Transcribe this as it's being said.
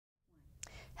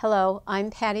Hello,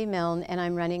 I'm Patti Milne, and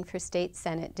I'm running for State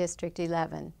Senate District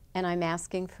 11, and I'm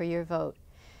asking for your vote.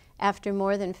 After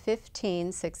more than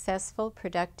 15 successful,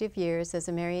 productive years as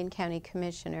a Marion County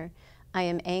Commissioner, I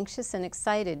am anxious and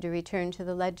excited to return to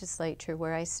the legislature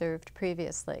where I served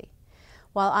previously.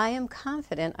 While I am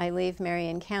confident I leave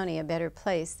Marion County a better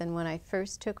place than when I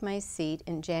first took my seat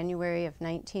in January of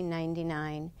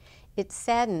 1999, it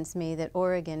saddens me that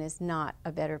Oregon is not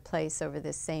a better place over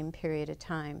this same period of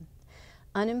time.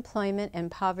 Unemployment and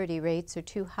poverty rates are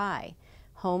too high.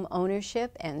 Home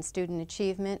ownership and student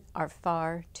achievement are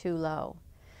far too low.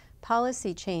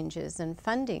 Policy changes and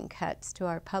funding cuts to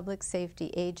our public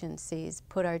safety agencies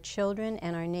put our children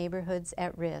and our neighborhoods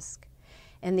at risk.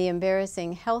 And the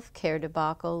embarrassing health care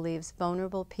debacle leaves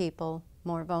vulnerable people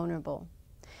more vulnerable.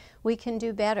 We can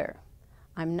do better.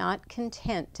 I'm not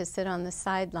content to sit on the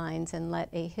sidelines and let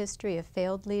a history of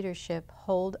failed leadership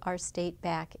hold our state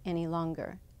back any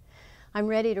longer. I'm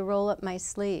ready to roll up my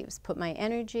sleeves, put my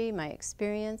energy, my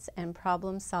experience, and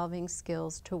problem-solving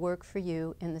skills to work for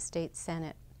you in the State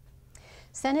Senate.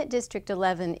 Senate District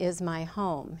 11 is my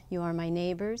home. You are my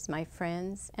neighbors, my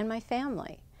friends, and my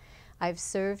family. I've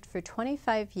served for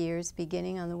 25 years,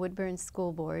 beginning on the Woodburn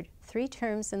School Board, 3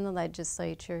 terms in the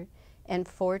legislature, and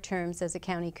 4 terms as a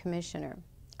county commissioner.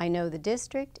 I know the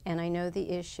district, and I know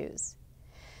the issues.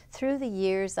 Through the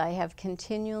years, I have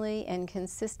continually and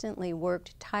consistently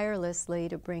worked tirelessly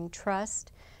to bring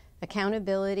trust,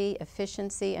 accountability,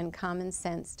 efficiency, and common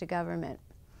sense to government.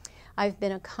 I've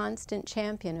been a constant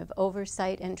champion of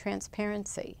oversight and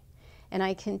transparency, and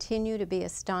I continue to be a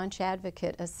staunch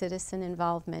advocate of citizen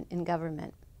involvement in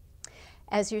government.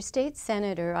 As your state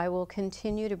senator, I will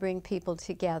continue to bring people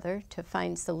together to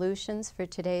find solutions for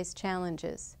today's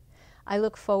challenges. I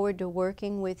look forward to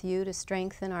working with you to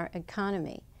strengthen our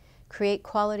economy, create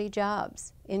quality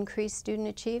jobs, increase student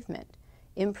achievement,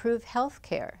 improve health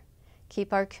care,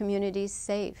 keep our communities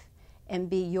safe, and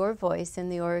be your voice in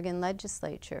the Oregon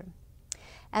legislature.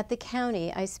 At the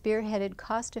county, I spearheaded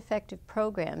cost-effective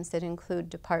programs that include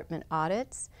department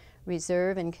audits,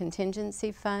 reserve and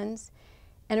contingency funds,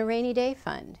 and a rainy day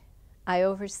fund. I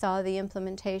oversaw the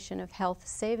implementation of health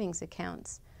savings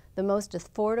accounts, the most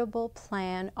affordable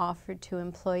plan offered to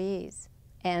employees,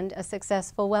 and a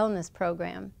successful wellness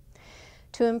program.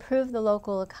 To improve the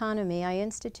local economy, I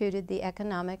instituted the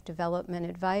Economic Development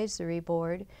Advisory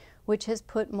Board, which has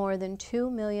put more than $2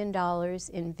 million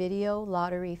in video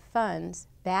lottery funds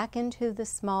back into the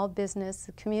small business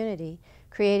community,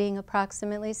 creating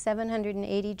approximately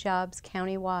 780 jobs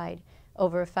countywide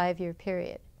over a 5-year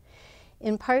period.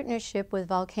 In partnership with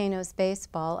Volcanoes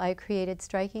Baseball, I created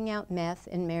Striking Out Meth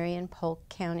in Marion Polk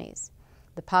counties,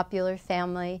 the popular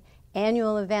family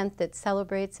annual event that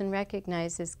celebrates and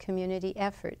recognizes community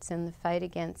efforts in the fight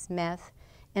against meth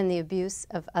and the abuse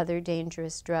of other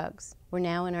dangerous drugs. We're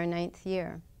now in our 9th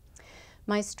year.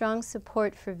 My strong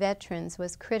support for veterans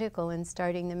was critical in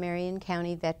starting the Marion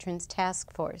County Veterans Task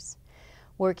Force.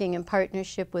 Working in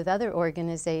partnership with other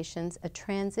organizations, a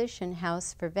transition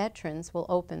house for veterans will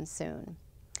open soon.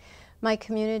 My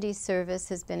community service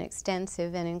has been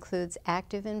extensive and includes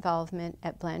active involvement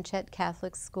at Blanchette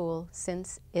Catholic School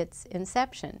since its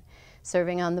inception,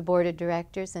 serving on the board of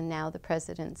directors and now the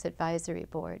President's Advisory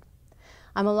Board.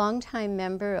 I'm a longtime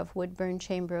member of Woodburn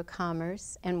Chamber of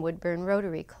Commerce and Woodburn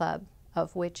Rotary Club,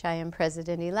 of which I am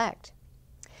president-elect.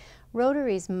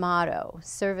 Rotary's motto,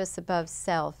 service above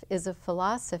self, is a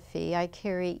philosophy I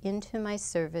carry into my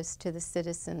service to the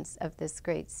citizens of this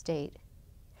great state.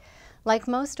 Like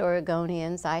most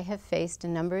Oregonians, I have faced a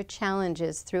number of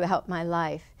challenges throughout my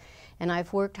life, and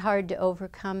I've worked hard to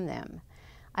overcome them.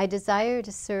 I desire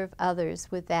to serve others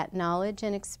with that knowledge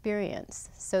and experience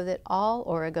so that all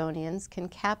Oregonians can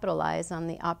capitalize on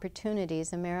the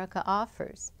opportunities America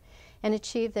offers and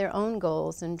achieve their own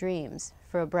goals and dreams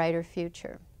for a brighter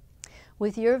future.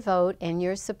 With your vote and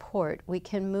your support, we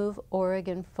can move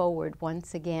Oregon forward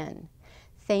once again.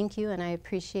 Thank you, and I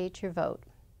appreciate your vote.